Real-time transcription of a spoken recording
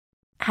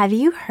Have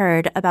you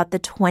heard about the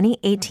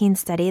 2018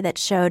 study that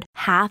showed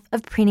half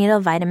of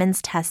prenatal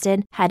vitamins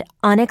tested had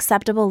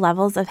unacceptable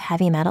levels of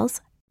heavy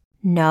metals?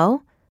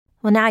 No?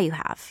 Well, now you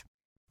have.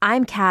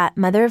 I'm Kat,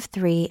 mother of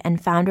 3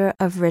 and founder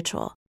of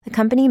Ritual, the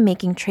company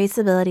making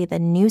traceability the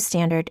new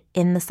standard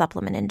in the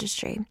supplement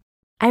industry.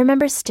 I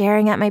remember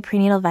staring at my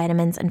prenatal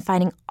vitamins and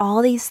finding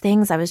all these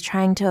things I was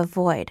trying to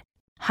avoid.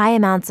 High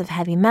amounts of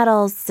heavy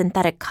metals,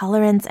 synthetic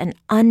colorants, and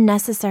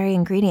unnecessary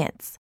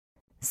ingredients.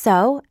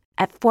 So,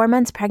 at 4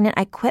 months pregnant,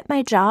 I quit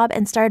my job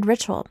and started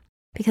Ritual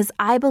because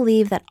I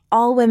believe that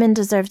all women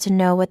deserve to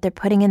know what they're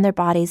putting in their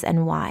bodies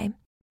and why.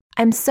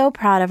 I'm so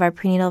proud of our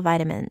prenatal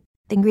vitamin.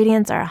 The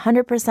ingredients are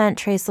 100%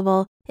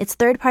 traceable, it's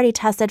third-party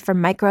tested for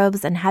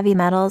microbes and heavy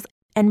metals,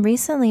 and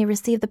recently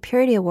received the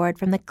Purity Award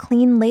from the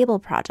Clean Label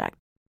Project.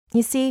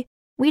 You see,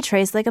 we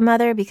trace like a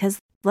mother because,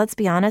 let's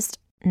be honest,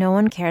 no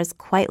one cares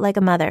quite like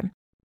a mother.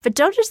 But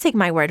don't just take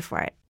my word for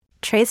it.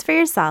 Trace for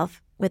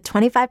yourself with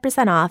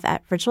 25% off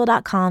at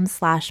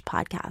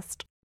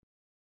ritual.com/podcast.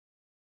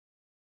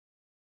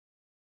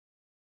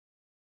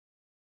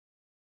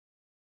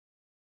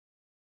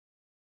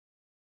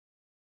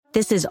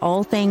 This is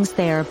All Things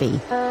Therapy,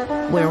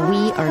 where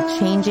we are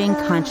changing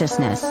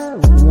consciousness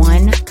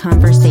one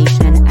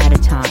conversation at a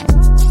time.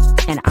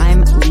 And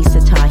I'm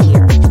Lisa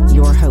Tahir,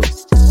 your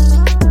host.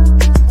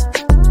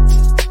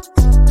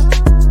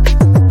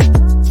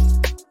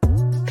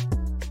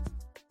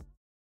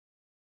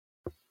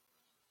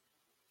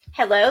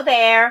 Hello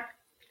there.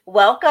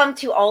 Welcome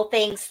to All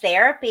Things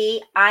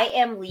Therapy. I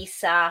am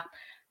Lisa.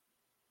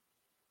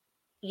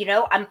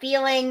 I'm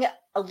feeling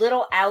a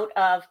little out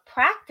of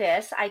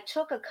practice. I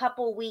took a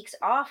couple weeks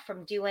off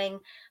from doing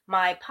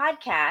my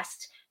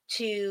podcast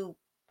to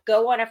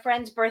go on a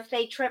friend's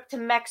birthday trip to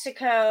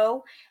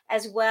Mexico,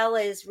 as well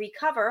as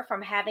recover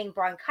from having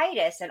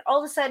bronchitis. And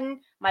all of a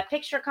sudden, my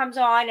picture comes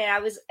on and I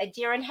was a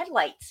deer in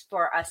headlights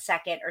for a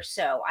second or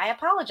so. I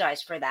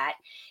apologize for that.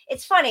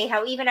 It's funny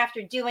how even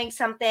after doing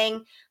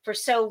something for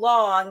so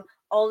long,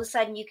 all of a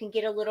sudden you can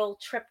get a little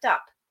tripped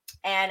up.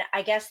 And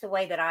I guess the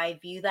way that I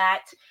view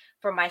that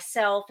for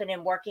myself and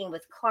in working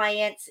with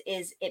clients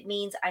is it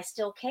means I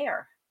still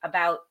care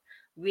about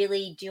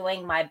really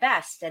doing my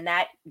best. And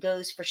that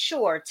goes for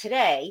sure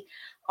today.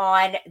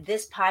 On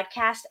this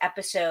podcast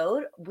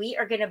episode, we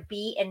are going to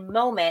be in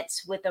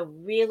moments with a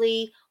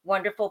really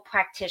wonderful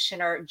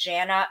practitioner,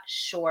 Jana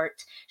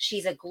Short.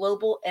 She's a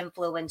global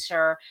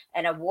influencer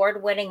and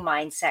award-winning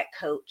mindset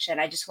coach.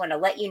 And I just want to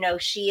let you know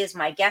she is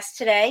my guest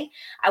today.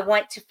 I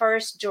want to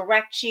first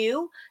direct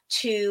you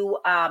to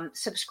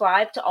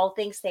subscribe to All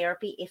Things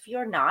Therapy if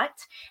you're not.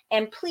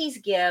 And please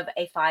give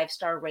a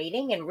 5-star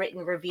rating and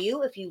written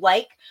review if you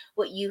like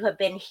what you have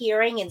been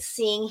hearing and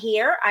seeing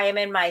here. I am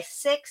in my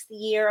 6th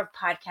year of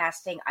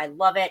podcasting. I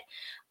love it.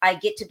 I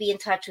get to be in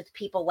touch with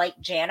people like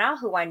Jana,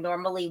 who I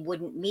normally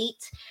wouldn't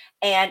meet.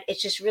 And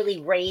it's just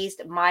really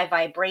raised my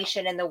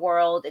vibration in the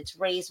world. It's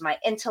raised my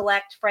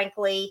intellect,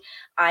 frankly.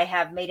 I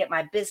have made it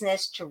my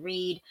business to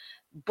read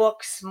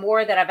books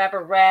more than I've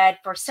ever read.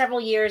 For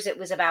several years, it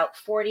was about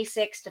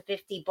 46 to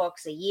 50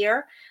 books a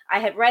year. I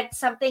had read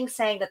something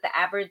saying that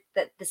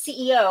the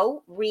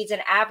CEO reads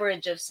an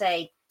average of,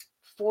 say,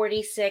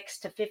 46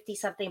 to 50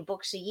 something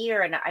books a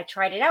year. And I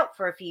tried it out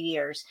for a few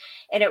years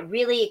and it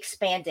really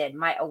expanded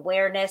my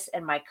awareness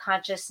and my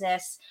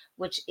consciousness,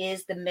 which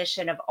is the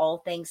mission of All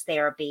Things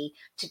Therapy,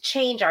 to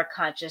change our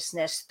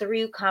consciousness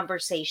through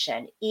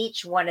conversation,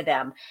 each one of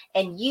them.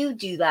 And you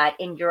do that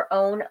in your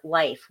own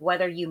life,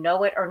 whether you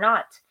know it or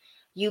not.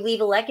 You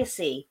leave a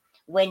legacy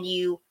when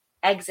you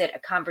exit a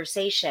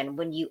conversation,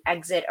 when you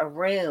exit a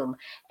room.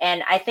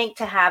 And I think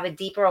to have a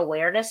deeper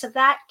awareness of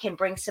that can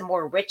bring some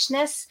more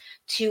richness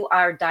to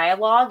our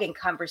dialogue and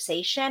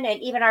conversation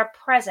and even our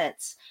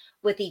presence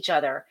with each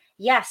other.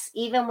 Yes,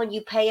 even when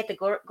you pay at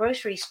the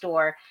grocery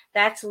store,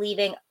 that's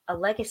leaving a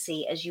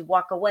legacy as you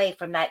walk away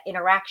from that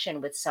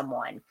interaction with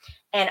someone.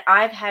 And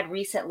I've had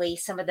recently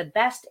some of the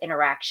best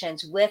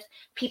interactions with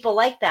people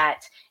like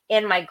that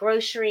in my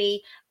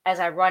grocery, as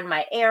I run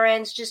my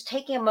errands, just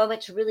taking a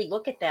moment to really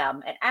look at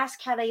them and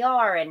ask how they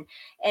are. And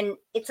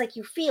it's like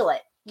you feel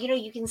it.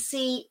 You can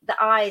see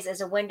the eyes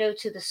as a window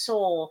to the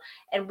soul,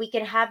 and we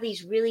can have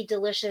these really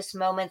delicious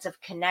moments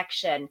of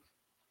connection.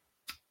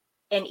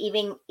 And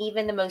even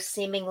the most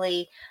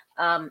seemingly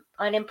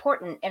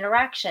unimportant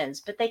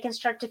interactions, but they can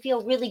start to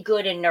feel really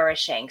good and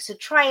nourishing. So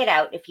try it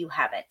out if you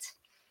haven't.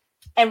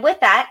 And with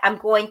that, I'm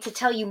going to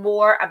tell you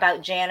more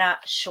about Jana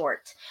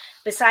Short.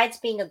 Besides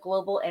being a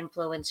global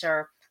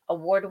influencer,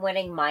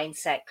 award-winning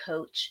mindset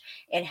coach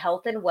in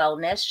health and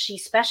wellness, she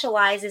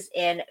specializes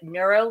in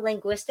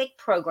neuro-linguistic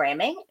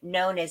programming,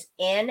 known as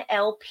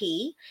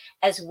NLP,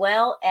 as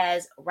well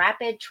as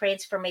rapid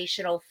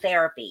transformational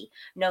therapy,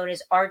 known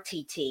as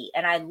RTT.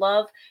 And I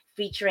love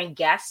featuring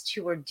guests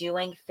who are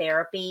doing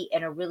therapy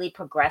in a really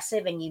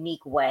progressive and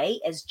unique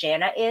way, as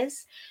Jana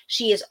is.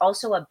 She is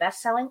also a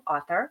best-selling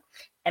author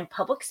and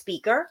public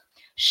speaker.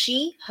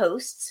 She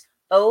hosts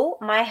Oh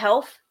My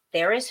Health,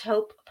 There Is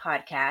Hope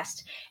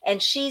podcast,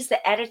 and she's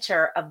the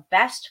editor of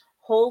Best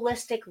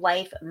Holistic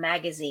Life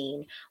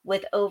magazine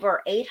with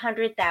over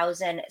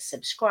 800,000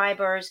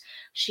 subscribers.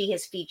 She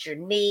has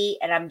featured me,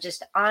 and I'm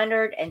just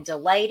honored and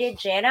delighted.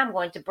 Jana, I'm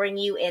going to bring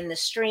you in the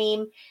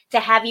stream to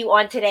have you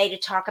on today to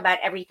talk about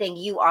everything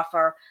you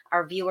offer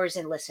our viewers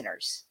and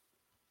listeners.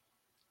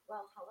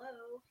 Well,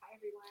 hello. Hi,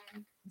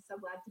 everyone. I'm so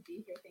glad to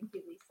be here. Thank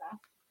you, Lisa.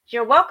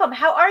 You're welcome.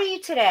 How are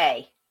you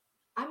today?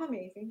 I'm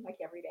amazing, like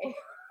every day.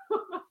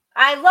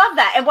 I love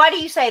that. And why do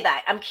you say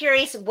that? I'm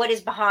curious what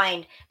is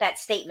behind that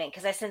statement,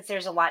 because I sense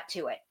there's a lot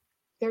to it.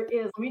 There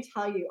is. Let me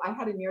tell you, I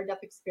had a near-death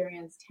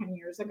experience 10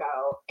 years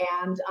ago,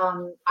 and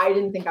I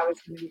didn't think I was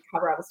going to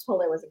recover. I was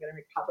told I wasn't going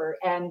to recover,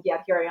 and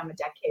yet here I am a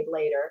decade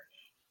later.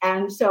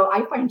 And so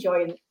I find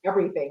joy in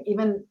everything,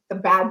 even the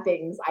bad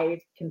things I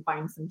can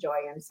find some joy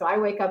in. So I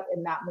wake up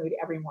in that mood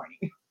every morning.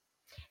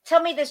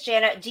 Tell me this,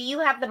 Jana, do you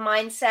have the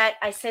mindset,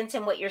 I sense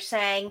in what you're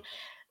saying,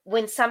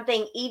 when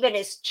something even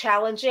is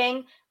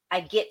challenging,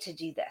 I get to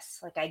do this,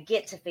 like I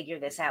get to figure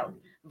this out,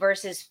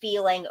 versus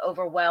feeling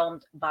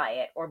overwhelmed by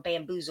it or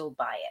bamboozled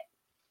by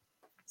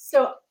it?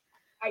 So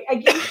I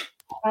give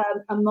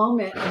a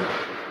moment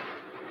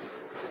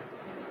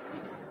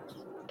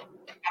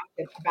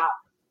about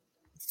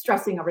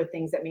stressing over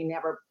things that may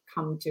never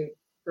come to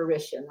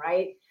fruition,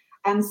 right?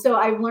 And so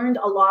I've learned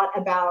a lot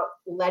about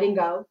letting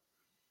go,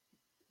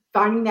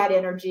 finding that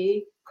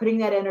energy, putting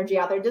that energy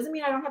out there. It doesn't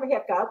mean I don't have a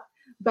hiccup,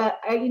 but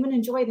I even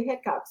enjoy the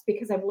hiccups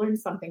because I've learned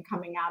something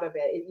coming out of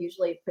it. It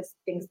usually puts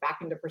things back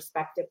into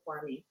perspective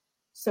for me.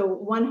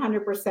 So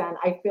 100%,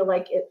 I feel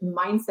like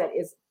mindset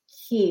is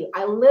key.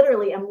 I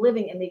literally am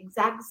living in the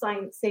exact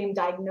same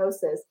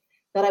diagnosis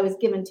that I was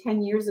given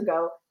 10 years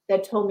ago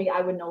that told me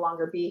I would no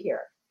longer be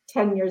here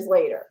 10 years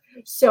later.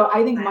 So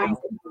I think mindset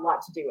has a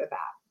lot to do with that.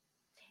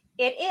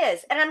 It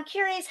is. And I'm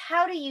curious,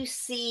 how do you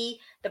see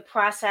the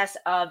process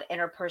of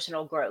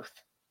interpersonal growth?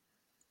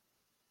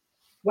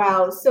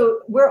 Wow. So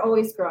we're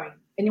always growing.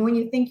 And when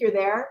you think you're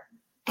there,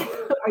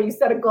 or you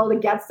set a goal to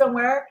get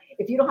somewhere,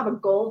 if you don't have a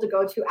goal to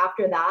go to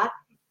after that,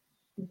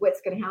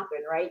 what's going to happen,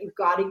 right? You've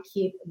got to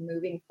keep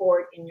moving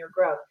forward in your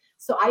growth.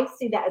 So I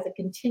see that as a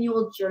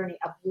continual journey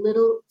of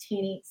little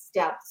teeny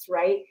steps,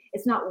 right?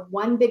 It's not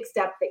one big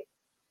step that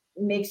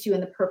makes you in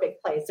the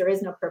perfect place. There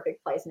is no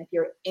perfect place. And if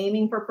you're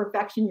aiming for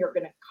perfection, you're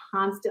going to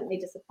constantly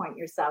disappoint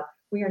yourself.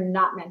 We are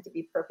not meant to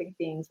be perfect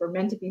beings. We're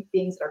meant to be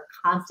beings that are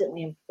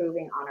constantly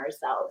improving on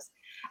ourselves.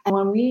 And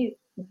when we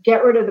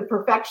get rid of the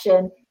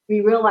perfection, we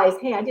realize,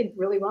 hey, I did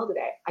really well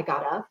today. I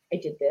got up, I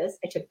did this,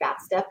 I took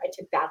that step, I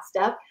took that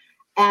step,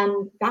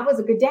 and that was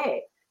a good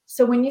day.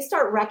 So when you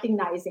start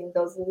recognizing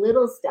those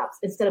little steps,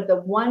 instead of the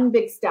one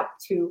big step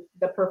to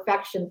the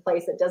perfection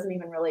place that doesn't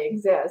even really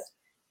exist,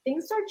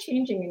 things start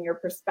changing in your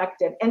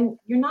perspective, and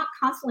you're not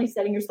constantly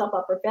setting yourself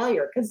up for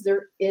failure because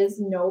there is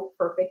no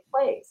perfect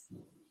place.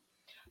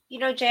 You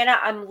know, Jana,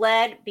 I'm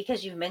led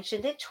because you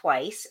mentioned it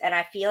twice, and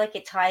I feel like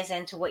it ties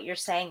into what you're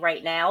saying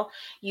right now.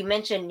 You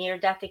mentioned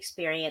near-death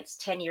experience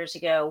 10 years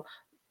ago.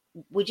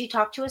 Would you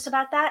talk to us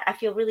about that? I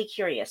feel really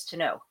curious to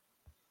know.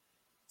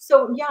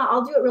 So yeah,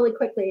 I'll do it really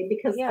quickly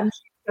because I'm sure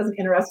it doesn't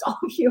interest all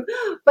of you.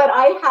 But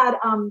I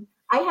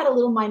had a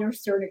little minor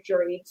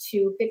surgery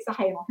to fix a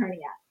hiatal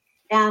hernia.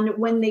 And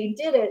when they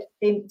did it,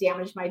 they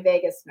damaged my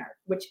vagus nerve,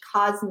 which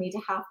caused me to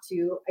have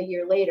to, a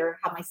year later,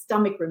 have my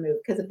stomach removed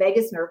because the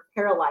vagus nerve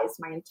paralyzed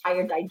my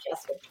entire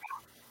digestive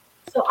tract.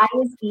 So I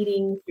was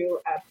eating through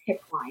a PICC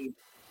line.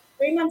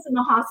 3 months in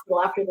the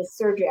hospital after the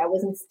surgery, I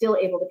wasn't still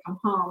able to come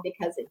home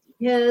because it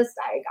dehisced,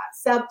 I got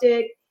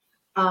septic.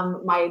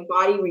 My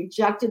body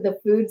rejected the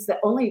foods, the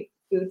only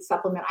food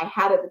supplement I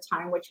had at the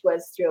time, which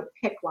was through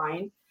a PICC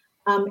line.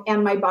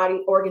 And my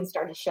body organs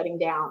started shutting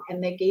down,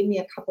 and they gave me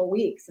a couple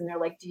weeks, and they're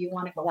like, do you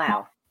want to go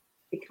home,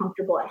 be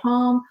comfortable at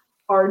home,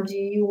 or do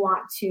you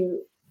want to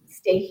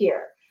stay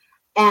here?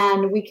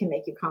 And we can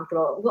make you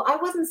comfortable. Well, I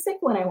wasn't sick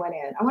when I went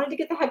in. I wanted to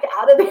get the heck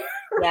out of there.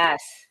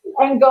 Yes.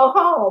 And go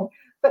home.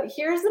 But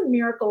here's a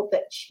miracle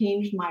that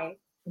changed my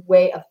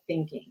way of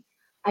thinking.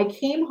 I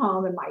came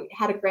home and I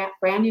had a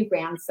brand new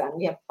grandson.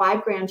 We had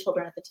 5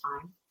 grandchildren at the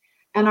time.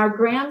 And our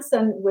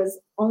grandson was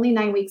only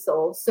 9 weeks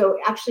old. So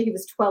actually he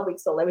was 12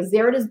 weeks old. I was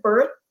there at his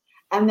birth.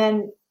 And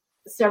then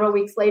several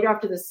weeks later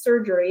after the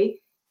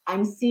surgery,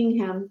 I'm seeing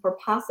him for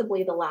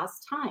possibly the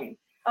last time.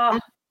 And I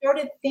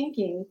started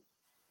thinking,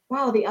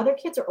 wow, the other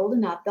kids are old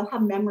enough. They'll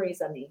have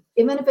memories of me.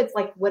 Even if it's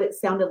like what it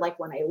sounded like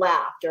when I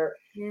laughed, or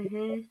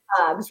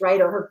hugs,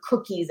 right? Or her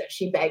cookies that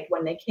she begged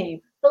when they came.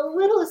 The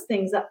littlest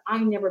things that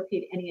I never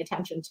paid any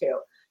attention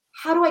to.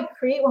 How do I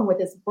create one with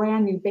this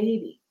brand new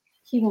baby?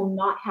 He will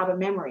not have a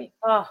memory.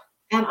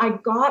 And I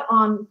got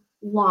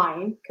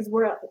online because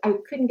I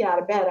couldn't get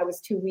out of bed. I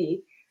was too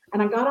weak.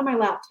 And I got on my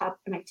laptop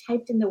and I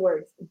typed in the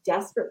words,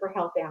 desperate for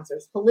health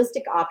answers,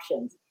 holistic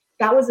options.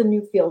 That was a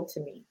new field to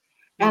me.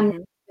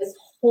 And this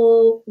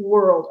whole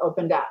world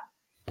opened up.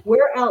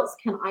 Where else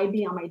can I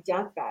be on my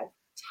deathbed?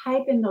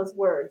 Type in those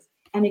words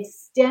and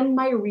extend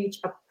my reach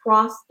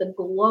across the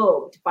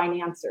globe to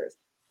find answers.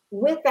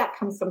 With that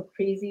comes some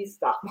crazy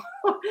stuff.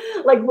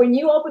 Like when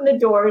you open the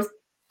doors,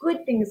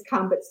 good things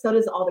come, but so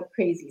does all the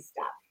crazy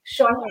stuff.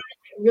 So I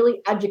had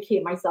really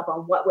educate myself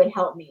on what would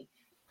help me.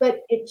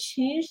 But it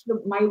changed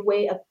my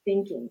way of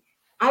thinking.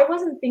 I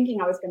wasn't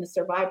thinking I was going to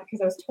survive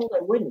because I was told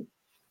I wouldn't.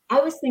 I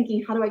was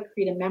thinking, how do I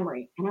create a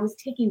memory? And I was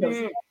taking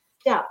those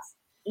steps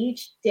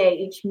each day,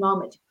 each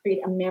moment to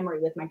create a memory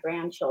with my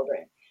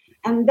grandchildren.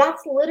 And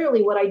that's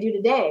literally what I do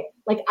today.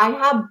 Like, I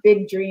have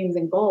big dreams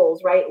and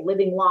goals, right?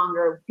 Living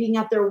longer, being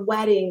at their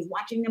weddings,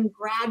 watching them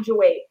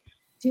graduate,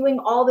 doing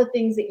all the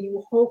things that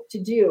you hope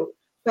to do.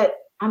 But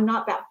I'm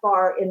not that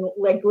far in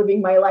like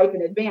living my life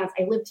in advance.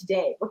 I live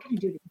today. What can I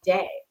do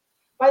today?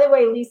 By the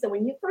way, Lisa,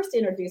 when you first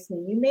introduced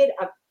me, you made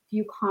a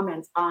few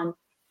comments on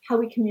how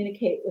we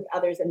communicate with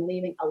others and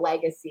leaving a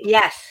legacy.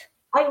 Yes.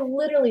 I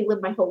literally live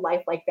my whole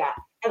life like that.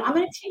 And I'm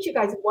going to teach you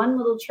guys one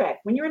little trick.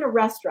 When you're in a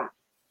restaurant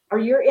or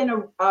you're in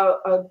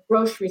a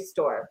grocery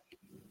store,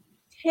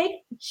 take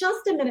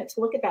just a minute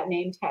to look at that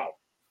name tag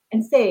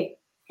and say,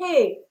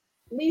 hey,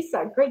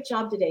 Lisa, great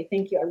job today.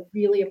 Thank you. I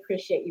really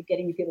appreciate you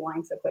getting me through the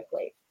line so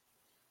quickly.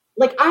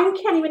 Like, I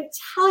can't even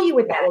tell you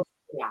what that will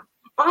do now.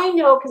 I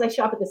know because I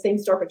shop at the same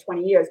store for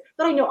 20 years,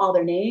 but I know all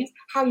their names.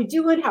 How you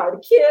doing? How are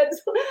the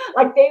kids?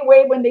 Like, they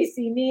wave when they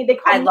see me.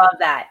 I love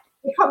that.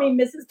 They call me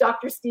Mrs.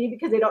 Dr. Steve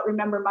because they don't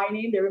remember my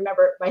name. They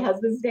remember my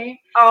husband's name.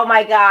 Oh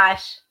my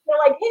gosh. They're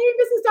like, hey,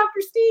 Mrs.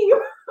 Dr. Steve.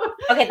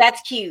 Okay,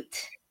 that's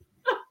cute.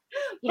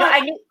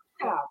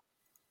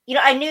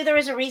 I knew there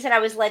was a reason I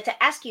was led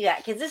to ask you that,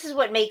 because this is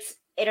what makes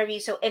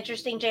interviews so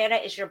interesting, Jana,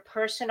 is your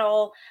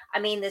personal,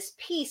 this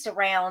piece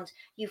around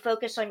you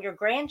focus on your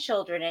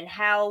grandchildren and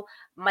how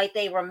might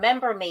they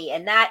remember me.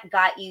 And that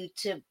got you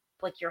to,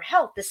 like, your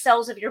health, the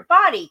cells of your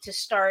body to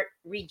start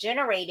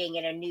regenerating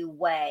in a new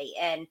way.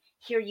 And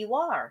here you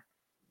are.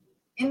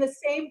 In the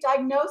same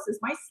diagnosis.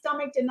 My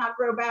stomach did not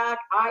grow back.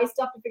 I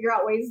still have to figure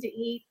out ways to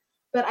eat,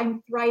 but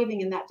I'm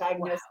thriving in that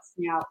diagnosis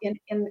now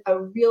in a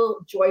real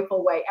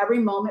joyful way. Every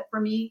moment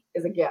for me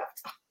is a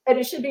gift. And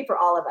it should be for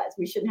all of us.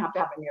 We shouldn't have to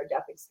have a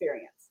near-death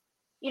experience.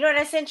 In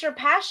a sense, your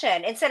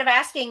passion, instead of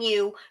asking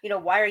you,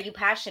 why are you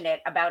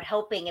passionate about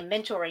helping and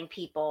mentoring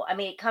people?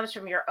 It comes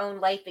from your own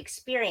life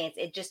experience.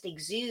 It just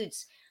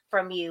exudes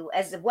from you,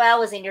 as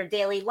well as in your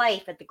daily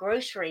life at the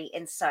grocery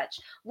and such.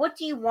 What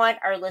do you want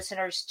our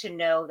listeners to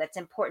know that's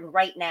important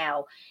right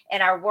now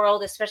in our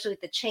world, especially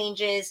with the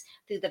changes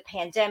through the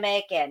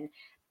pandemic? And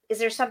is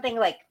there something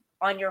like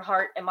on your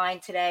heart and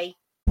mind today?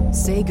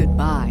 Say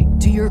goodbye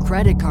to your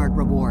credit card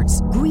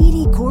rewards.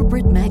 Greedy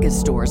corporate mega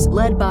stores,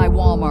 led by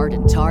Walmart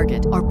and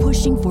Target, are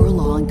pushing for a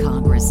law in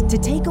Congress to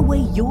take away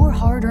your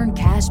hard-earned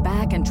cash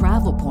back and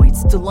travel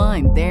points to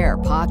line their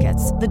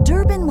pockets. The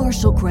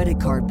Durbin-Marshall credit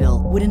card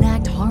bill would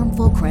enact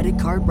harmful credit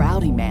card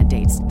routing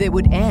mandates that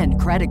would end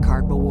credit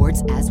card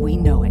rewards as we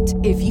know it.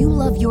 If you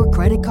love your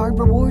credit card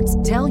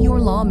rewards, tell your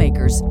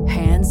lawmakers,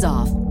 hands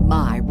off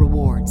my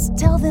rewards.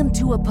 Tell them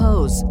to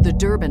oppose the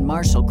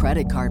Durbin-Marshall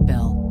credit card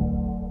bill.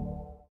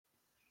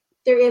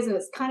 There is, and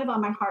it's kind of on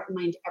my heart and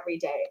mind every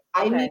day.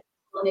 I meet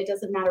people, and it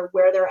doesn't matter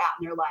where they're at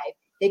in their life.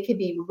 They could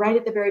be right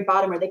at the very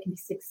bottom, or they can be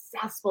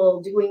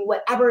successful doing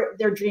whatever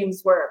their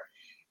dreams were.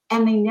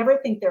 And they never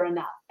think they're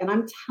enough. And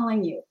I'm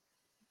telling you,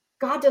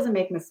 God doesn't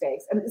make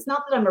mistakes. And it's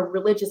not that I'm a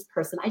religious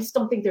person. I just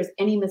don't think there's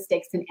any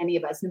mistakes in any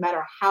of us, no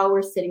matter how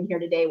we're sitting here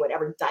today,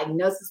 whatever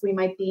diagnosis we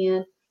might be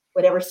in,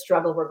 whatever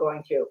struggle we're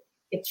going through.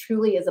 It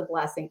truly is a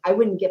blessing. I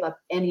wouldn't give up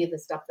any of the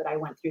stuff that I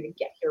went through to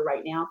get here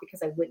right now,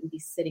 because I wouldn't be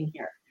sitting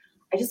here.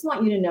 I just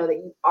want you to know that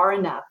you are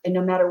enough. And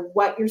no matter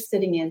what you're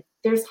sitting in,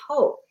 there's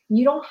hope.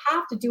 You don't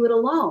have to do it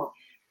alone.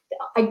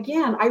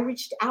 Again, I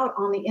reached out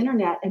on the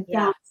internet and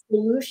found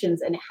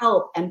solutions and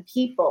help and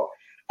people,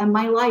 and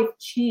my life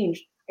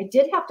changed. I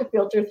did have to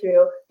filter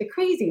through the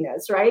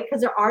craziness, right?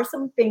 Because there are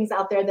some things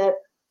out there that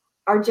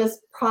are just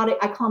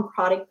product. I call them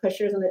product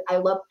pushers. And I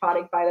love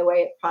product, by the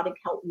way. Product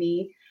helped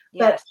me.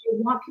 But I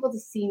want people to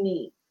see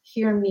me,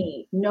 hear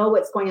me, know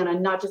what's going on,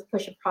 and not just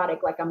push a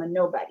product like I'm a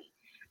nobody.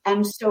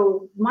 And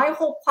so my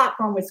whole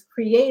platform was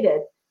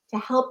created to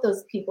help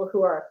those people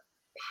who are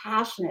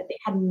passionate. They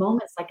had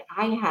moments like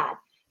I had.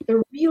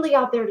 They're really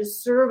out there to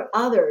serve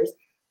others,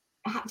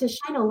 to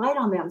shine a light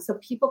on them so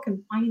people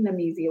can find them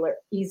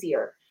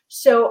easier.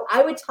 So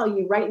I would tell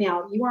you right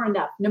now, you are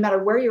enough. No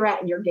matter where you're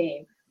at in your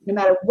game, no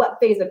matter what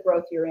phase of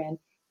growth you're in,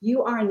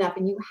 you are enough,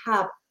 and you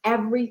have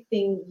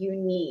everything you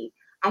need.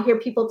 I hear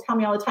people tell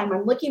me all the time,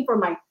 I'm looking for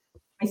my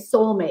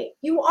soulmate.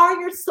 You are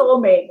your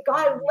soulmate.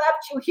 God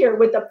left you here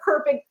with the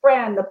perfect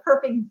friend, the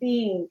perfect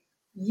being,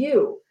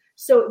 you.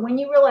 So when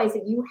you realize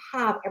that you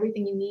have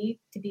everything you need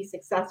to be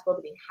successful,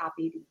 to be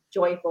happy, to be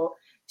joyful,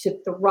 to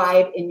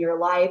thrive in your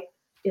life,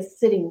 is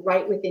sitting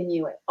right within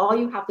you. And all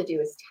you have to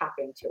do is tap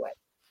into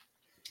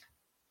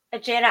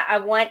it. Jana, I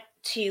want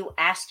to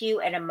ask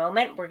you in a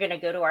moment, we're going to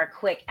go to our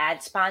quick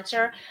ad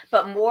sponsor,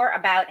 but more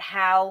about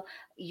how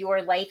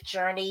your life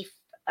journey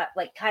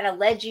kind of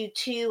led you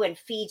to and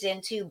feeds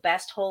into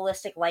Best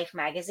Holistic Life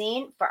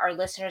magazine, for our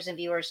listeners and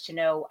viewers to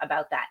know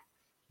about that.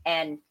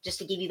 And just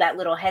to give you that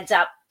little heads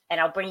up, and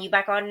I'll bring you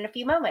back on in a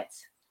few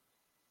moments.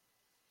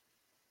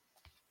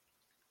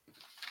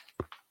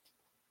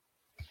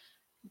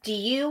 Do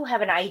you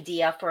have an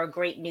idea for a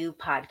great new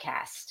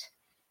podcast?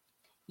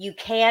 you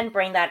can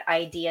bring that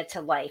idea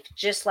to life,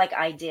 just like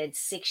I did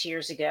 6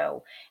 years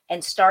ago,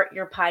 and start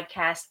your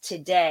podcast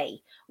today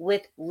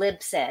with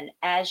Libsyn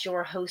as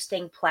your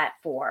hosting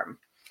platform.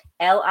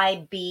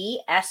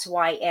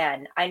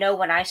 Libsyn. I know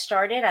when I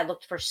started, I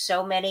looked for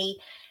so many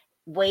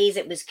ways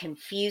it was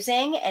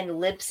confusing, and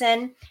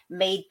Libsyn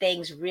made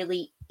things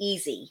really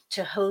easy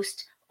to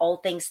host All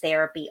Things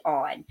Therapy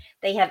on.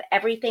 They have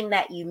everything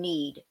that you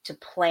need to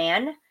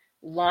plan,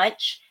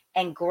 launch,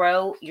 and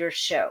grow your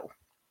show.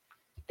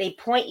 They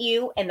point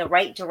you in the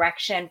right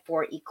direction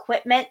for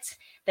equipment.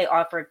 They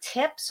offer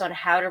tips on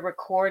how to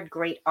record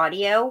great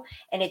audio,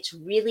 and it's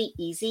really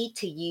easy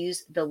to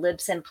use the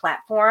Libsyn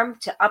platform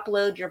to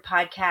upload your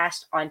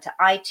podcast onto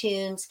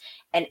iTunes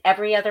and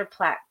every other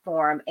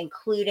platform,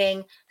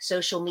 including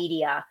social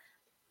media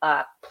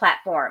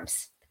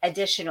platforms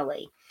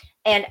additionally.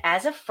 And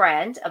as a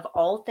friend of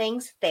All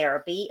Things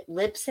Therapy,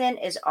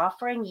 Libsyn is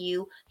offering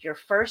you your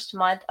first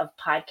month of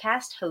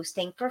podcast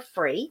hosting for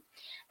free.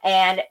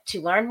 And to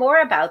learn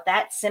more about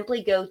that,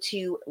 simply go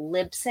to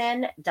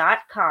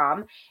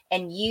Libsyn.com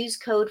and use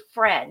code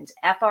FRIEND,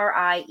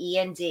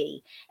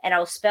 FRIEND. And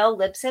I'll spell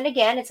Libsyn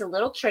again. It's a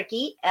little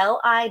tricky,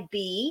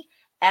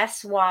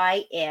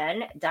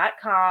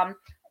 LIBSYN.com.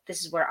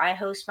 This is where I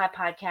host my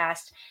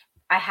podcast.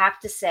 I have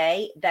to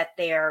say that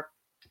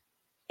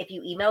if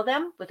you email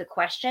them with a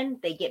question,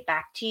 they get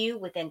back to you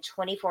within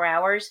 24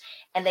 hours,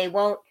 and they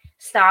won't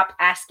stop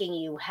asking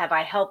you, have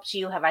I helped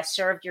you? Have I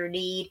served your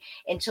need?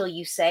 Until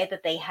you say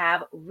that they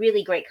have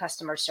really great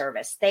customer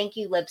service. Thank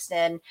you,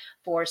 Libsyn,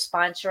 for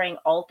sponsoring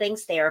All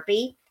Things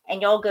Therapy.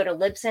 And y'all go to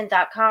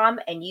Libsyn.com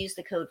and use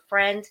the code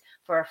FRIEND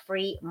for a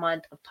free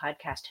month of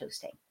podcast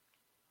hosting.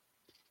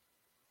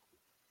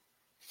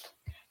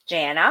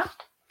 Jana,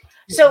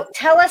 so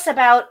tell us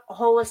about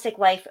Holistic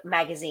Life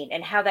magazine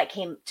and how that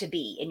came to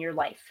be in your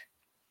life.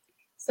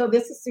 So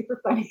this is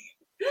super funny.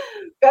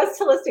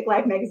 Best Holistic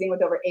Life magazine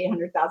with over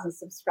 800,000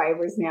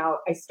 subscribers now.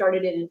 I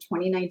started it in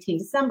 2019,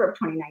 December of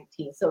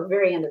 2019, so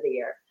very end of the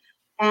year.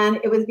 And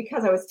it was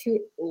because I was too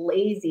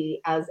lazy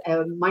as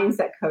a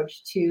mindset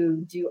coach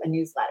to do a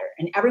newsletter.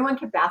 And everyone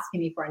kept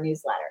asking me for a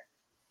newsletter.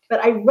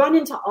 But I run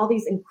into all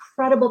these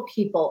incredible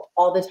people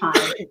all the time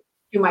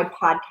through my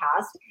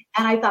podcast.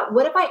 And I thought,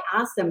 what if I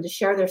asked them to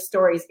share their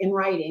stories in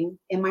writing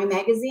in my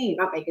magazine,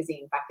 not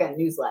magazine, back then,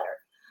 newsletter.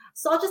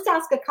 So I'll just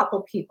ask a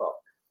couple people.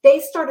 They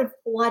started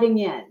flooding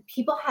in.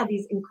 People had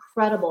these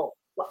incredible,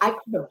 well, I call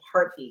them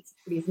heartbeats,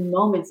 these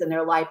moments in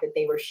their life that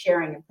they were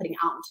sharing and putting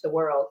out into the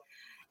world.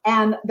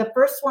 And the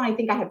first one, I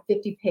think I had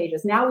 50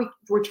 pages. Now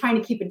we're trying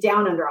to keep it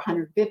down under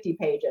 150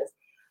 pages.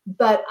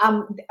 But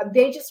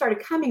they just started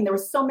coming. There were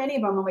so many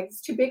of them. I'm like,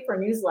 it's too big for a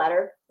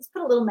newsletter. Let's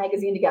put a little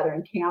magazine together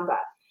in Canva.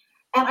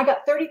 And I got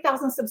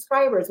 30,000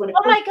 subscribers when it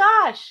my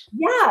gosh.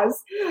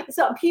 Yes.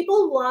 So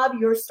people love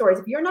your stories.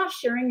 If you're not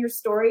sharing your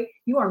story,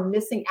 you are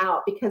missing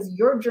out, because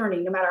your journey,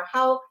 no matter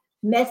how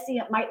messy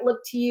it might look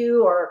to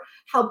you or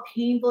how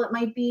painful it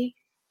might be,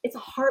 it's a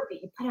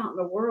heartbeat you put out in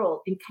the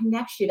world and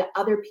connects you to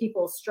other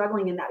people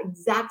struggling in that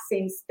exact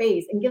same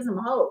space and gives them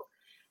hope.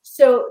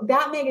 So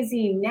that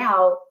magazine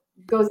now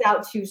goes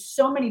out to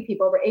so many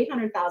people, over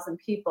 800,000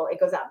 people. It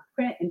goes out in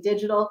print and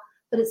digital.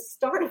 But it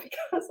started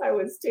because I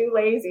was too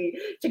lazy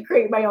to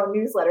create my own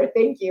newsletter.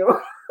 Thank you.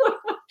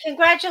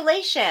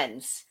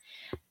 Congratulations.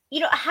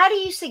 How do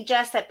you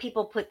suggest that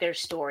people put their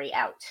story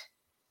out?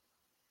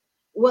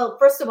 Well,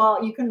 first of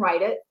all, you can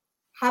write it.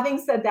 Having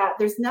said that,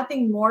 there's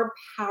nothing more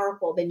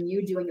powerful than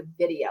you doing a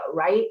video,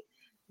 right?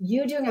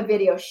 You doing a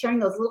video, sharing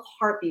those little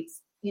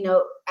heartbeats,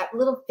 at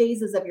little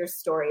phases of your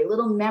story,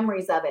 little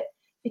memories of it.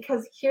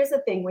 Because here's the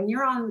thing, when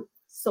you're on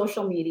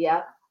social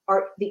media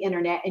or the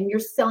internet and you're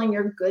selling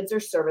your goods or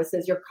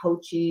services, your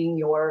coaching,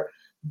 your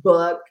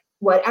book,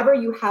 whatever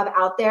you have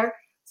out there,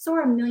 so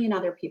are a million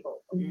other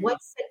people. What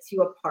sets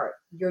you apart?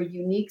 Your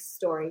unique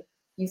story,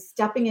 you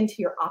stepping into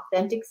your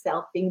authentic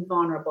self, being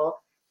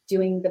vulnerable,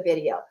 doing the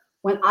video.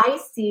 When I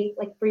see,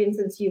 like for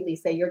instance, you,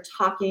 Lisa, you're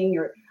talking,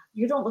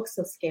 you don't look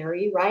so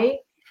scary, right?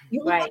 You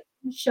look like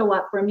you show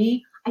up for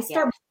me. I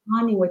start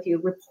bonding with you.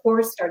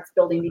 Rapport starts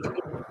building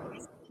between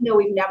us, even though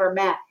we've never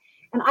met.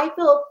 And I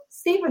feel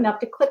safe enough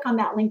to click on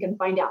that link and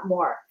find out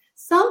more.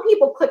 Some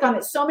people click on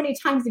it so many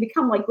times they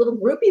become like little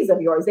groupies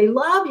of yours. They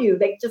love you.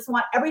 They just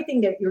want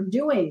everything that you're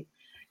doing,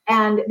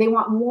 and they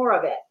want more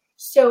of it.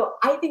 So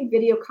I think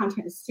video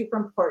content is super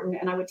important.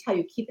 And I would tell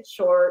you, keep it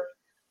short,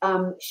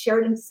 share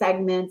it in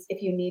segments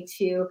if you need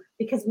to,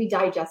 because we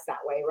digest that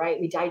way, right?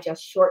 We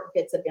digest short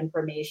bits of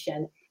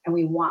information and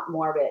we want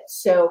more of it.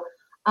 So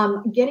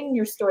getting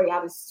your story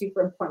out is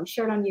super important.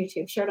 Share it on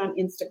YouTube, share it on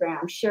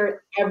Instagram, share it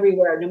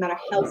everywhere, no matter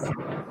how.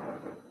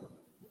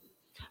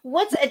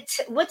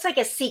 What's like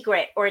a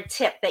secret or a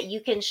tip that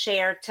you can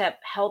share to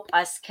help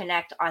us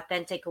connect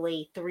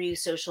authentically through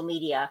social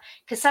media?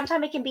 Because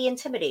sometimes it can be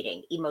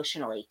intimidating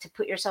emotionally to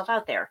put yourself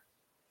out there.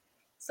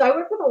 So I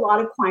work with a lot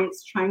of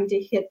clients trying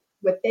to hit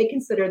what they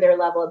consider their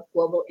level of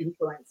global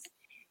influence.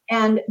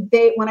 And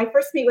when I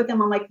first meet with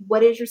them, I'm like,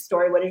 what is your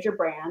story? What is your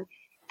brand?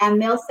 And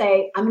they'll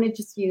say, I'll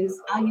use you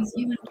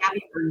and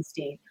Gabby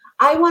Bernstein.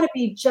 I want to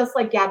be just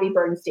like Gabby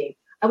Bernstein.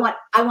 I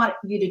want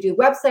you to do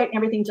website and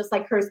everything just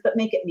like hers, but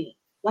make it me.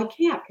 Well, I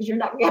can't because you're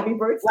not Gabby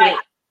Bernstein. Right.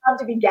 I love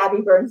to be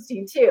Gabby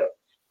Bernstein too.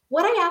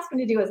 What I ask them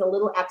to do is a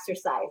little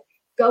exercise.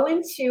 Go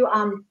into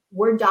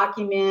Word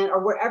document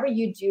or wherever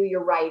you do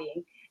your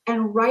writing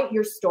and write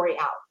your story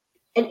out.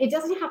 And it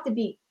doesn't have to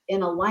be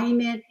in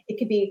alignment. It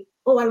could be,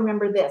 oh, I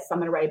remember this. I'm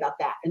going to write about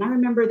that. And I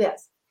remember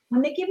this.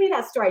 When they give me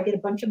that story, I get a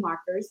bunch of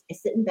markers. I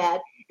sit in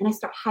bed and I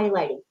start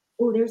highlighting.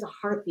 Oh, there's a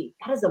heartbeat.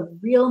 That is a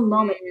real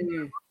moment.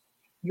 Mm-hmm.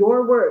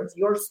 Your words,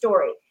 your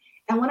story.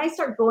 And when I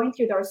start going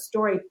through their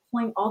story,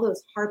 pulling all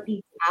those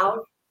heartbeats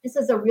out, this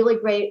is a really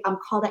great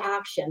call to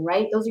action,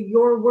 right? Those are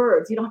your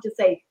words. You don't have to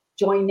say,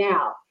 join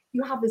now.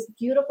 You have this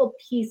beautiful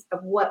piece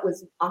of what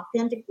was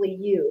authentically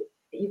you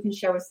that you can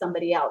share with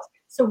somebody else.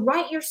 So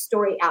write your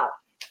story out.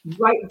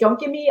 Don't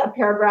give me a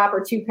paragraph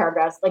or 2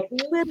 paragraphs, like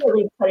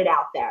literally put it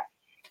out there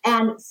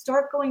and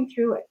start going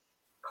through it,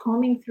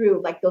 combing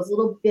through like those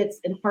little bits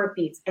and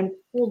heartbeats and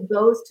pull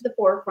those to the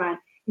forefront.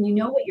 And you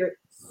know what your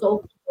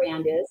soul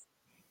brand is,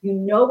 you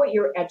know what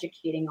you're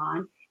educating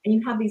on, and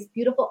you have these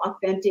beautiful,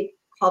 authentic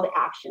call to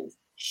actions.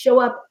 Show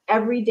up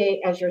every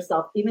day as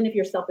yourself, even if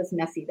yourself is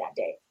messy that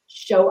day.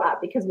 Show up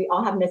because we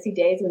all have messy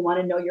days. We want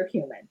to know you're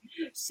human.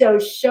 So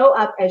show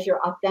up as your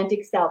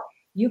authentic self.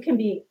 You can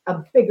be a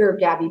bigger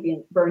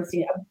Gabby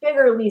Bernstein, a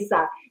bigger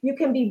Lisa. You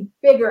can be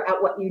bigger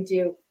at what you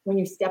do when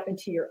you step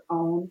into your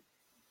own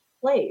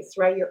place,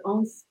 right? Your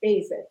own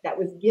space that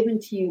was given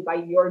to you by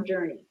your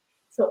journey.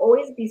 So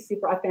always be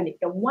super authentic.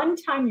 The one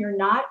time you're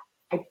not,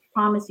 I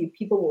promise you,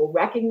 people will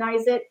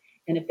recognize it.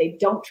 And if they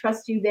don't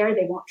trust you there,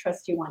 they won't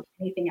trust you on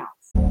anything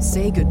else.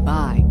 Say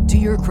goodbye to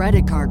your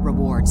credit card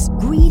rewards.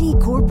 Greedy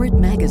corporate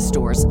mega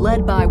stores,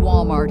 led by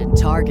Walmart and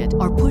Target,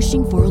 are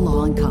pushing for a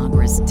law in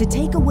Congress to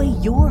take away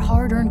your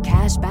hard-earned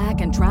cash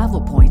back and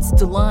travel points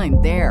to line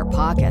their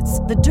pockets.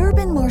 The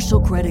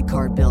Durbin-Marshall credit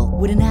card bill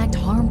would enact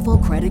harmful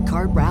credit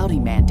card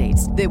routing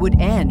mandates that would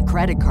end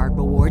credit card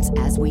rewards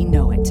as we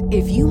know it.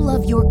 If you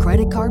love your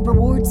credit card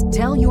rewards,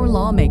 tell your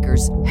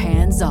lawmakers,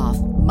 hands off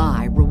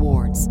my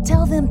rewards.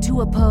 Tell them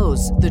to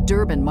oppose the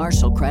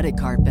Durbin-Marshall credit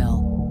card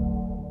bill.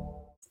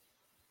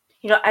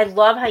 You know, I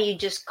love how you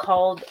just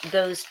called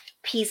those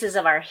pieces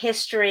of our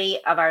history,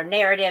 of our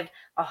narrative,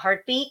 a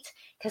heartbeat,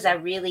 because I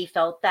really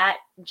felt that,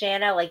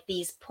 Jana, like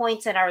these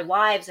points in our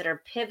lives that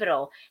are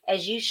pivotal,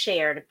 as you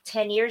shared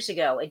 10 years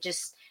ago. It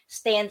just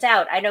stands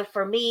out. I know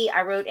for me,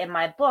 I wrote in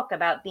my book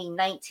about being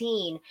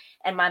 19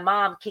 and my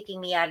mom kicking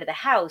me out of the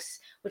house,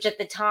 which at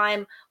the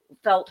time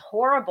felt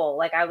horrible.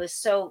 Like I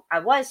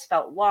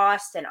felt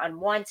lost and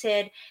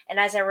unwanted. And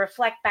as I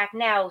reflect back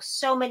now,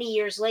 so many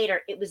years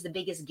later, it was the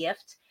biggest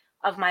gift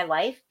of my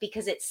life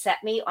because it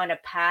set me on a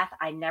path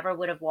I never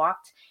would have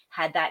walked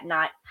had that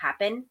not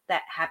happened.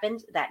 That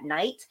happened that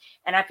night.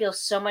 And I feel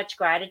so much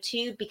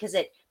gratitude because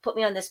it put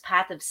me on this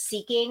path of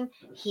seeking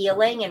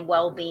healing and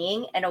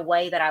well-being in a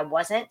way that I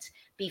wasn't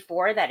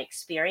before that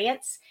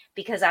experience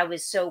because I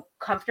was so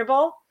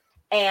comfortable.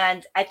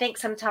 And I think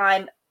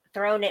sometimes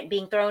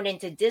being thrown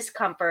into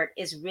discomfort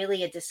is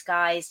really a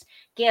disguised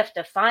gift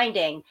of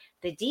finding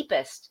the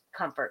deepest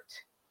comfort.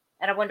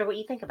 And I wonder what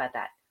you think about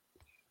that.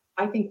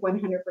 I think 100%.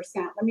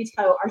 Let me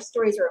tell you, our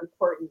stories are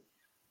important.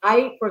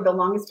 I, for the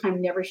longest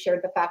time, never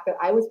shared the fact that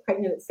I was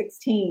pregnant at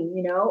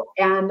 16,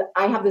 and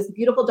I have this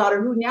beautiful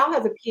daughter who now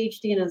has a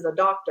PhD and is a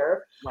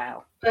doctor.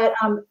 Wow. But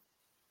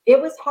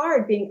it was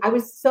hard I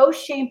was so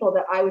shameful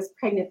that I was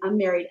pregnant,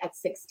 unmarried at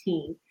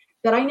 16,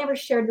 that I never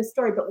shared the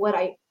story. But what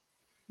I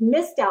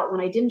missed out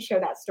when I didn't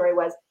share that story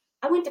was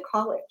I went to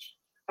college.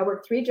 I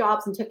worked 3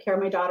 jobs and took care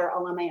of my daughter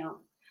all on my own.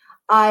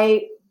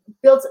 I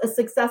built a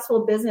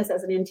successful business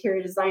as an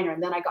interior designer,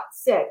 and then I got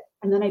sick,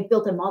 and then I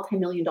built a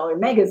multi-million-dollar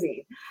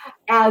magazine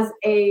as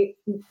a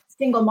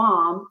single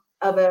mom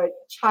of a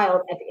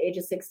child at the age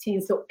of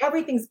 16. So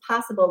everything's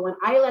possible when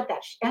I let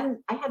that, and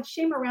I had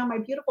shame around my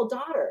beautiful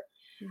daughter,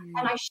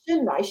 and I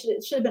shouldn't.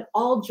 It should have been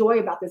all joy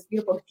about this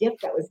beautiful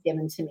gift that was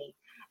given to me.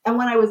 And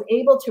when I was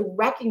able to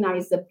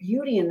recognize the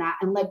beauty in that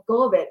and let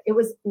go of it, it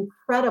was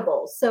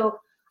incredible. So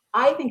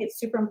I think it's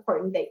super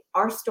important that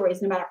our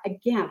stories, no matter,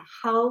 again,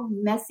 how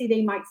messy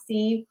they might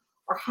seem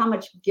or how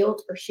much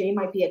guilt or shame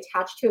might be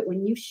attached to it,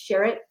 when you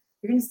share it,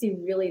 you're going to see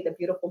really the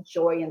beautiful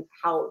joy and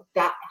how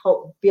that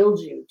helped build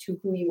you to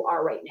who you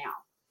are right now.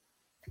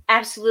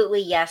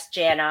 Absolutely. Yes,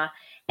 Jana.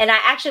 And I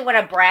actually want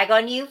to brag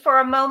on you for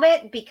a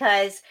moment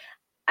because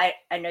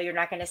I know you're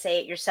not going to say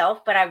it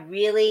yourself, but I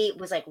really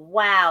was like,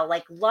 wow,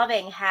 like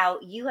loving how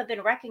you have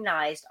been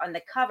recognized on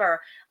the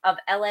cover of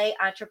LA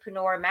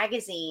Entrepreneur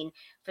magazine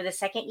for the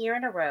 2nd year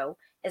in a row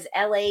as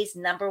LA's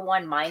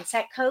 #1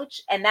 mindset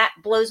coach. And that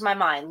blows my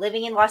mind,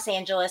 living in Los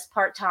Angeles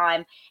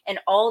part-time and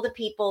all the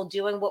people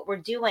doing what we're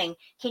doing.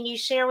 Can you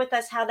share with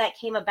us how that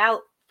came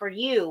about for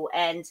you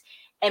and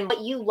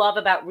what you love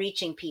about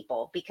reaching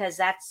people? Because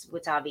that's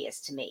what's obvious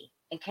to me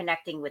and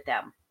connecting with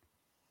them.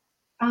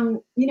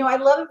 I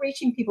love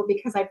reaching people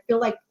because I feel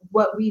like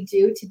what we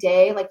do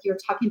today, like you're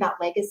talking about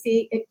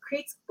legacy, it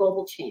creates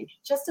global change.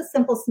 Just a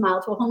simple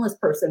smile to a homeless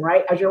person,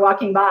 right? As you're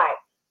walking by,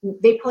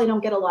 they probably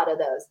don't get a lot of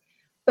those.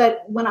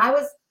 But when I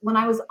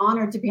was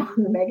honored to be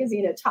on the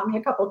magazine, it taught me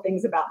a couple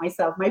things about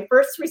myself. My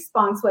first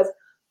response was,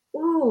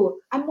 ooh,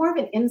 I'm more of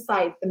an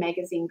inside the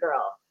magazine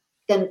girl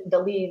than the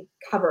lead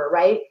cover,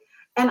 right?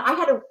 And I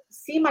had to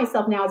see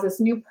myself now as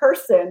this new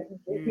person,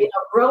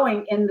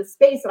 growing in the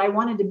space that I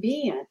wanted to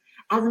be in.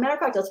 As a matter of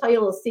fact, I'll tell you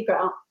a little secret.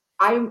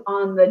 I'm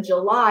on the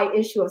July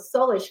issue of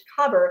Soulish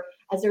cover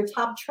as their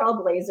top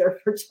trailblazer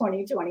for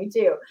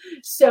 2022.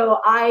 So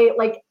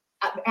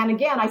and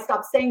again, I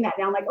stopped saying that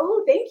now. I'm like,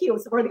 oh, thank you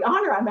for the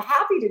honor. I'm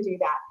happy to do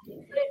that.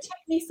 But it took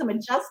me some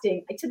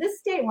adjusting. To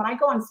this day, when I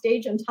go on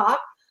stage and talk,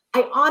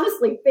 I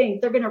honestly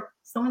think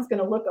someone's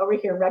gonna look over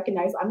here and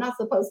recognize I'm not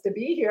supposed to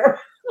be here.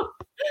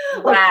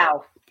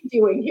 Wow.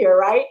 Doing here,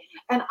 right?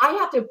 And I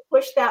have to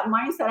push that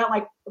mindset. I'm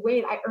like,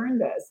 wait, I earned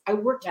this. I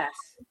worked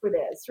for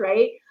this,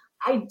 right?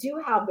 I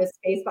do have this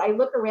space, but I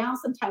look around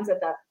sometimes at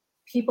the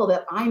people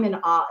that I'm in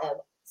awe of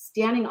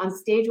standing on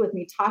stage with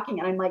me talking,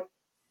 and I'm like,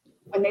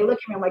 when they look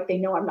at me, I'm like, they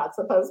know I'm not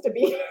supposed to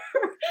be here.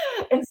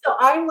 And so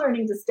I'm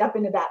learning to step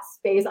into that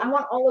space. I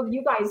want all of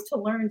you guys to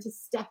learn to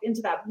step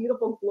into that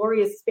beautiful,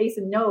 glorious space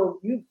and know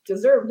you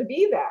deserve to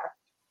be there.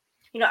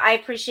 I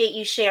appreciate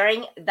you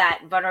sharing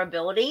that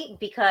vulnerability,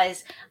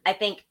 because I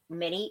think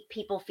many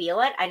people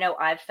feel it. I know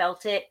I've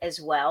felt it as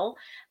well.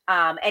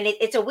 And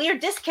it's a weird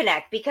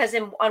disconnect, because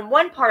on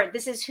one part,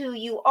 this is who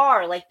you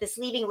are, like this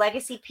leaving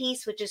legacy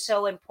piece, which is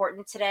so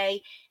important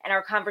today in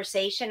our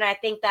conversation. I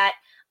think that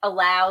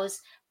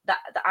allows the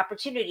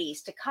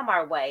opportunities to come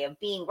our way of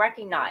being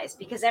recognized,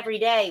 because every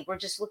day we're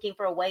just looking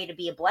for a way to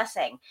be a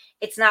blessing.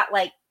 It's not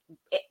like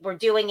we're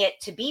doing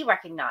it to be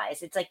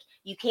recognized. It's like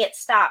you can't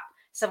stop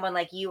someone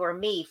like you or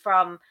me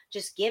from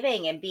just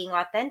giving and being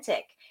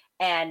authentic.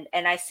 And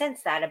I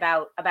sense that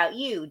about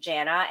you,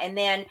 Jana. And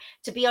then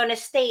to be on a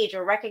stage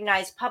or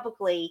recognized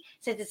publicly,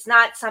 since it's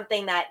not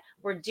something that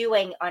we're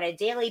doing on a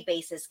daily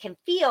basis, can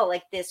feel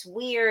like this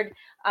weird,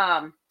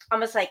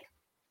 almost like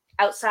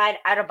outside,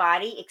 out of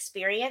body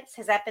experience.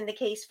 Has that been the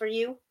case for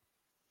you?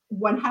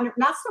 100,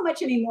 not so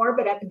much anymore,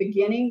 but at the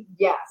beginning,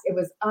 yes, it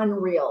was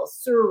unreal,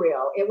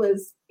 surreal. It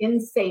was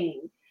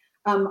insane.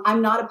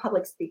 I'm not a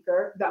public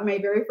speaker. My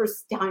very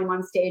first time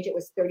on stage, it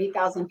was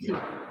 30,000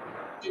 people.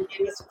 And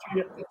I was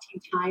turned up 15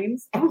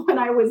 times. And when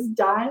I was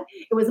done,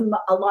 it was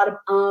a lot of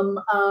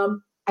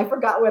I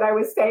forgot what I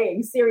was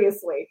saying,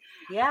 seriously.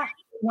 Yeah.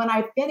 When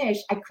I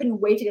finished, I couldn't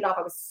wait to get off.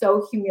 I was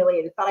so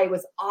humiliated, thought I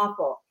was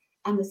awful.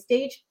 And the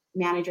stage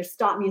manager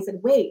stopped me and said,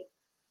 wait,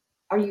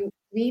 are you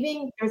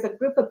leaving? There's a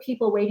group of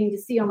people waiting to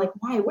see you. I'm like,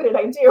 why? What did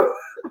I do?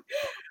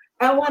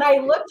 And when I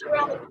looked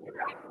around the corner,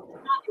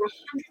 there were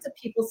hundreds of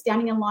people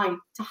standing in line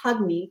to hug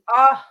me,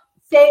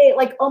 say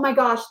like, oh my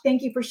gosh,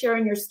 thank you for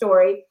sharing your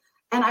story.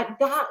 And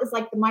that is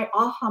like my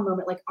aha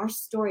moment. Like, our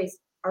stories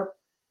are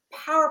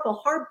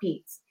powerful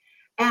heartbeats.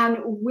 And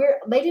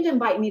they didn't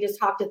invite me to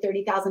talk to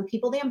 30,000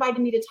 people. They invited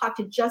me to talk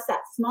to just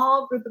that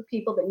small group of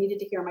people that needed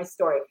to hear my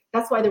story.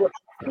 That's why they were.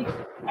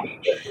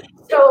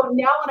 So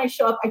now when I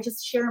show up, I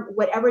just share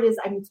whatever it is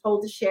I'm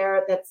told to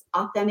share that's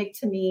authentic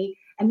to me.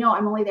 And no,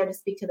 I'm only there to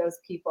speak to those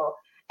people.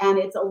 And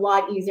it's a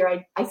lot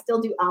easier. I still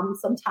do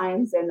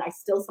sometimes, and I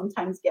still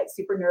sometimes get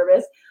super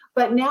nervous.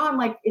 But now I'm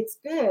like, it's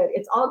good.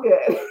 It's all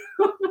good.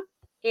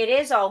 It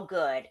is all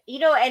good.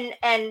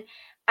 And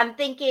I'm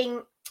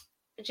thinking,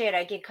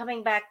 Jada, again,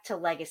 coming back to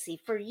legacy,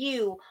 for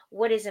you,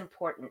 what is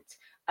important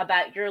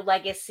about your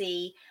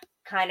legacy,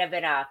 kind of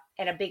in a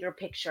bigger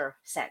picture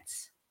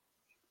sense?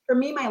 For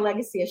me, my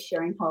legacy is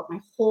sharing hope. My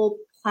whole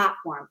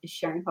platform is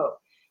sharing hope,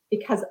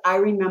 because I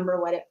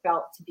remember what it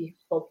felt to be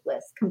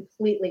hopeless,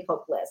 completely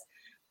hopeless,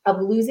 of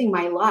losing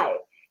my life.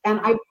 And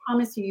I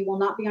promise you, you will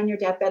not be on your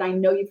deathbed. I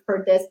know you've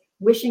heard this,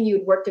 wishing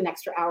you'd worked an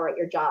extra hour at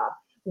your job,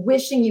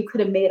 wishing you could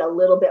have made a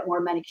little bit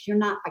more money,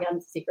 because I got a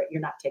secret,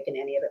 you're not taking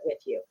any of it with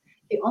you.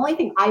 The only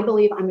thing I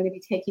believe I'm going to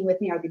be taking with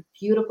me are the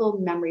beautiful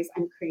memories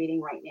I'm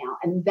creating right now.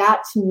 And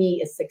that to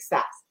me is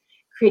success.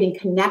 Creating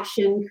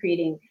connection,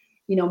 creating,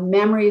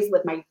 memories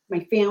with my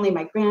family,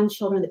 my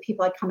grandchildren, the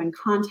people I come in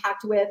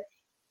contact with.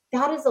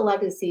 That is a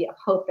legacy of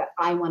hope that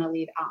I want to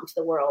leave out into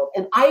the world.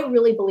 And I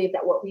really believe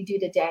that what we do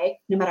today,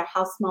 no matter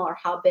how small or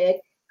how big,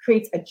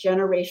 creates a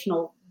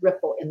generational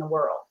ripple in the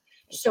world.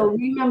 So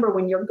remember,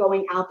 when you're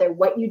going out there,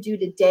 what you do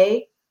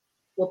today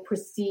will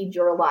precede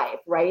your life,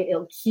 right?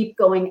 It'll keep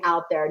going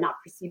out there, not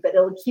precede, but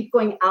it'll keep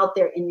going out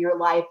there in your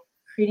life,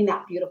 creating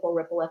that beautiful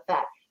ripple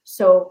effect.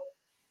 So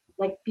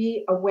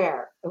be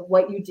aware of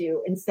what you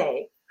do and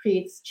say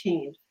creates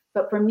change.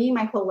 But for me,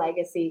 my whole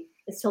legacy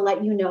is to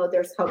let you know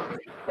there's hope.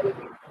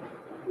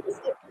 It's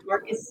the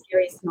darkest,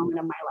 scariest moment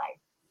of my life.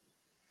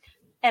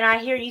 And I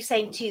hear you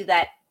saying too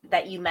that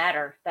you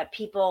matter, that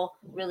people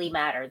really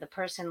matter. The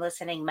person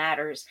listening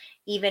matters,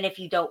 even if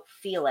you don't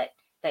feel it,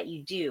 that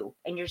you do.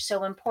 And you're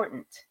so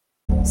important.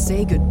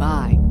 Say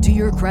goodbye to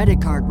your credit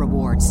card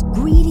rewards.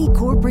 Greedy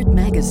corporate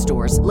mega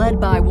stores,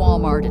 led by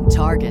Walmart and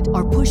Target,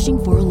 are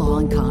pushing for a law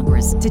in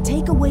Congress to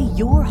take away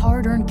your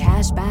hard-earned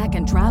cash back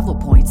and travel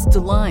points to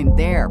line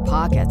their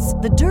pockets.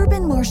 The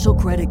Durbin-Marshall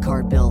credit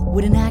card bill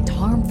would enact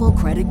harmful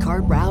credit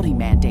card routing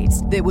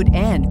mandates that would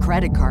end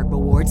credit card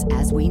rewards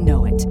as we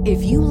know it.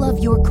 If you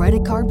love your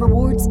credit card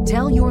rewards,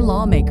 tell your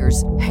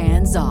lawmakers,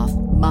 hands off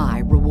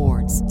my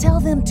rewards. Tell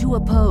them to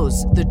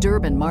oppose the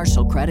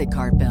Durbin-Marshall credit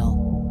card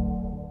bill.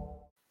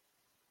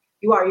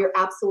 You're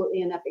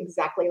absolutely enough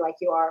exactly like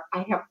you are.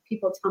 I have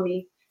people tell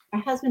me, my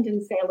husband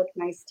didn't say I look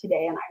nice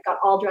today and I got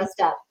all dressed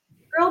up.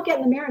 Girl, get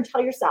in the mirror and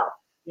tell yourself.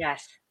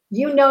 Yes.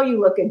 You know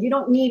you look good. You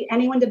don't need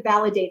anyone to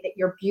validate that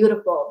you're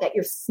beautiful, that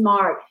you're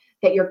smart,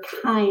 that you're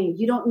kind.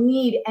 You don't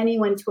need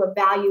anyone to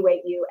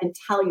evaluate you and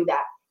tell you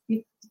that.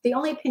 The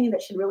only opinion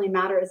that should really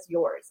matter is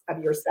yours,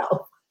 of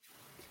yourself.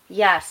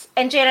 Yes.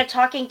 And Jana,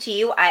 talking to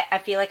you, I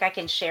feel like I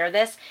can share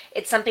this.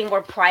 It's something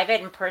more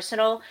private and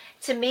personal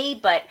to me,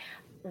 but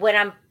when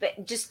I'm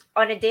just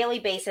on a daily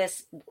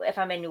basis, if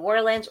I'm in New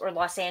Orleans or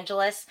Los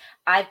Angeles,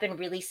 I've been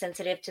really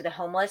sensitive to the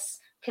homeless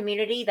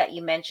community that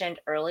you mentioned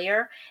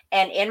earlier.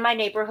 And in my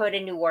neighborhood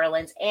in New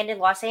Orleans and in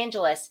Los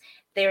Angeles,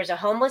 there's a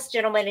homeless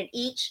gentleman in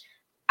each.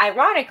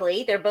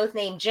 Ironically, they're both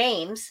named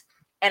James,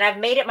 and I've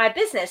made it my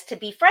business to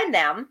befriend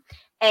them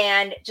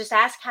and just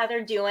ask how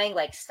they're doing,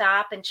 like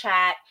stop and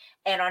chat,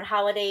 and on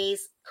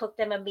holidays, cook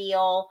them a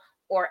meal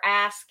or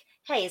ask,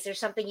 hey, is there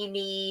something you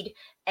need?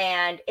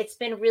 And it's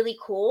been really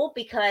cool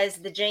because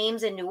the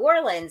James in New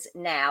Orleans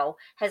now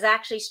has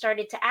actually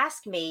started to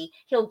ask me,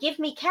 he'll give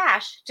me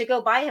cash to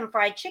go buy him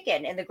fried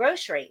chicken in the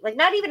grocery, like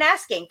not even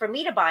asking for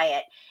me to buy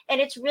it.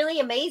 And it's really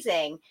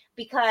amazing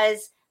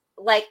because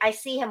like I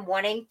see him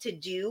wanting to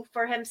do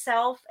for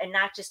himself and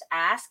not just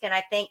ask. And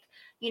I think,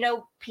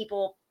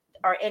 people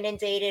are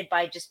inundated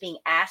by just being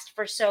asked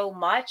for so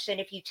much. And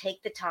if you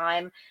take the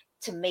time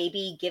to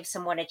maybe give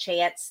someone a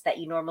chance that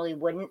you normally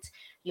wouldn't,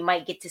 you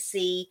might get to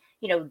see,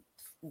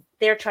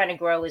 they're trying to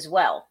grow as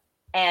well.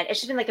 And it's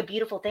just been like a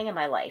beautiful thing in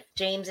my life,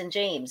 James and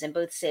James in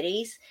both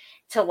cities,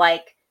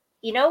 to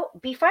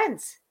be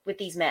friends with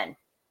these men.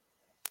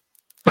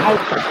 Is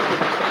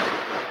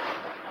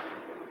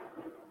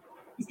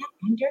that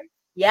thunder?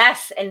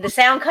 Yes. And the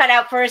sound cut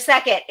out for a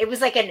second. It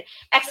was like an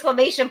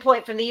exclamation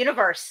point from the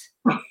universe.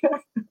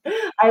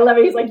 I love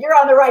it. He's like, you're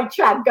on the right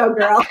track. Go,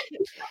 girl.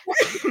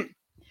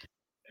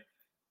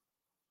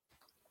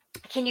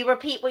 Can you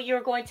repeat what you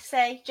were going to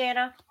say,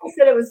 Jana? I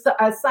said it was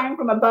a sign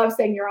from above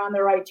saying you're on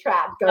the right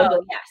track.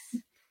 Go.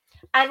 Yes.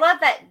 I love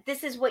that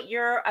this is what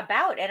you're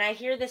about. And I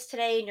hear this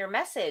today in your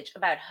message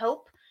about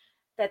hope,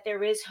 that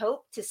there is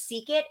hope to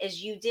seek it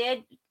as you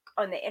did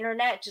on the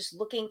internet, just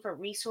looking for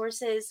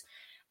resources,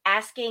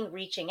 asking,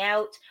 reaching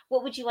out.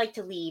 What would you like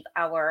to leave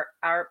our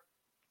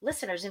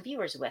listeners and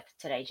viewers with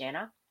today,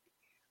 Jana?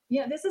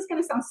 This is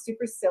going to sound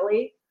super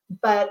silly,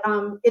 but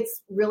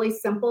it's really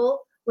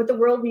simple. What the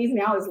world needs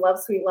now is love,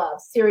 sweet love.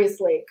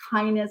 Seriously,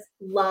 kindness,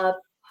 love,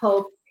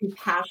 hope,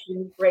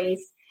 compassion,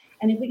 grace.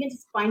 And if we can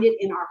just find it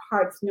in our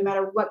hearts, no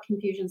matter what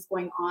confusion's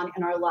going on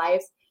in our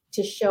lives,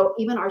 to show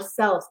even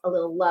ourselves a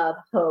little love,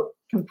 hope,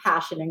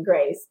 compassion, and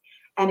grace,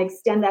 and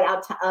extend that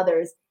out to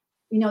others,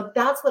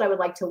 that's what I would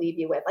like to leave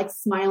you with, like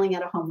smiling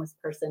at a homeless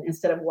person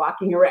instead of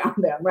walking around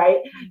them, right?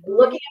 Mm-hmm.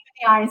 Looking them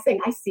in the eye and saying,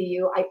 I see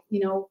you. I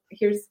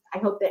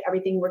hope that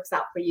everything works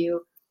out for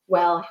you.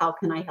 Well, how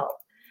can I help?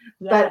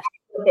 Yeah. But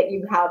that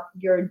you have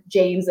your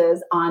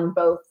Jameses on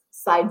both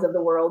sides of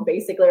the world,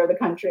 basically, or the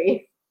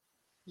country.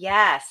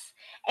 Yes.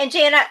 And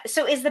Jana,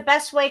 so is the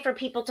best way for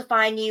people to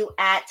find you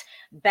at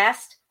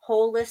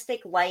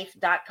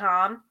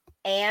bestholisticlife.com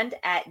and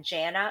at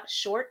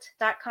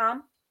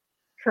janashort.com?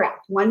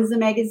 Correct. One is a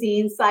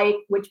magazine site,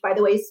 which, by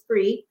the way, is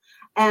free,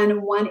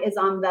 and one is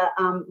on the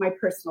my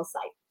personal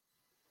site.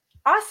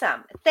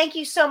 Awesome. Thank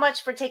you so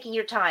much for taking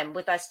your time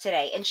with us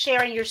today and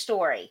sharing your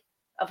story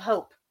of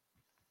hope.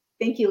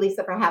 Thank you,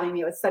 Lisa, for having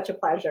me. It was such a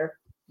pleasure.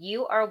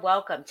 You are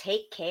welcome.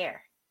 Take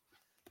care.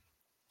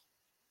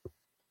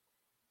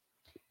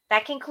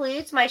 That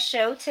concludes my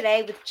show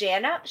today with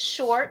Jana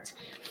Short.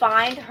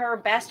 Find her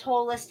Best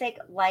Holistic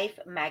Life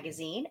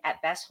magazine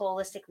at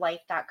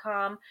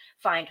bestholisticlife.com.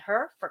 Find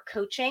her for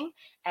coaching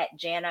at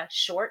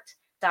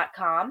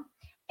janashort.com.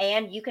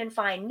 And you can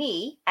find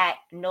me at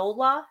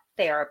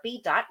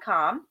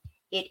nolatherapy.com.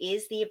 It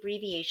is the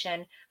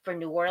abbreviation for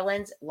New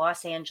Orleans,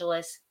 Los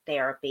Angeles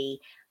Therapy.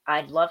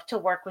 I'd love to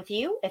work with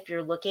you if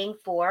you're looking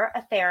for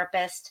a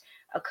therapist,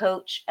 a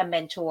coach, a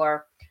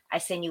mentor. I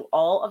send you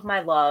all of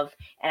my love,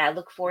 and I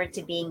look forward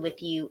to being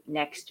with you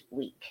next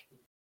week.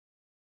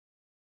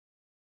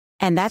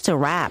 And that's a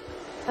wrap.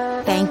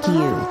 Thank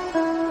you.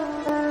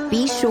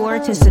 Be sure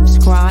to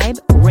subscribe,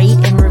 rate,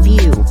 and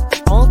review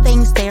All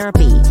Things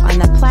Therapy on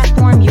the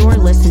platform you're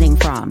listening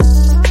from.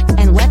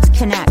 And let's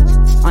connect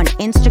on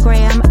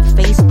Instagram,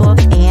 Facebook,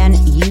 and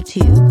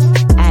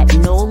YouTube at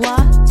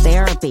NOLA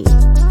Therapy,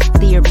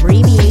 the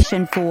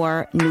abbreviation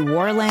for New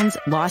Orleans,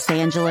 Los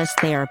Angeles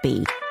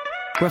Therapy,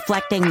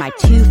 reflecting my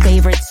two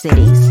favorite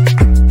cities.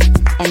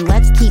 And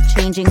let's keep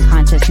changing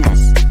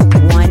consciousness,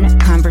 one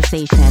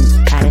conversation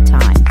at a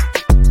time.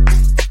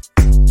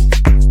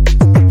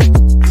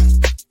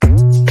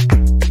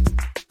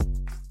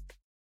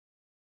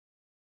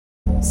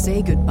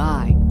 Say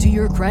goodbye to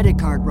your credit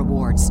card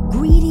rewards.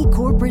 Greedy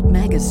corporate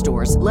mega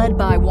stores, led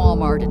by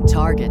Walmart and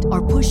Target,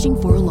 are pushing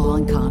for a law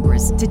in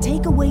Congress to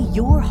take away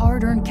your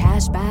hard-earned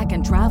cash back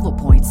and travel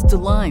points to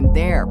line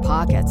their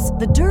pockets.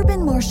 The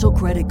Durbin-Marshall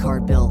credit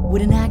card bill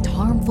would enact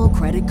harmful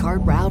credit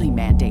card routing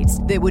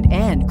mandates that would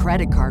end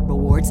credit card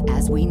rewards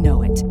as we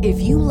know it.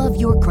 If you love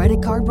your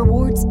credit card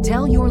rewards,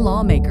 tell your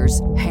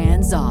lawmakers,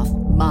 hands off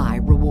my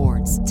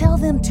rewards. Tell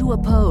them to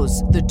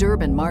oppose the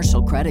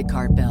Durbin-Marshall credit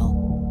card bill.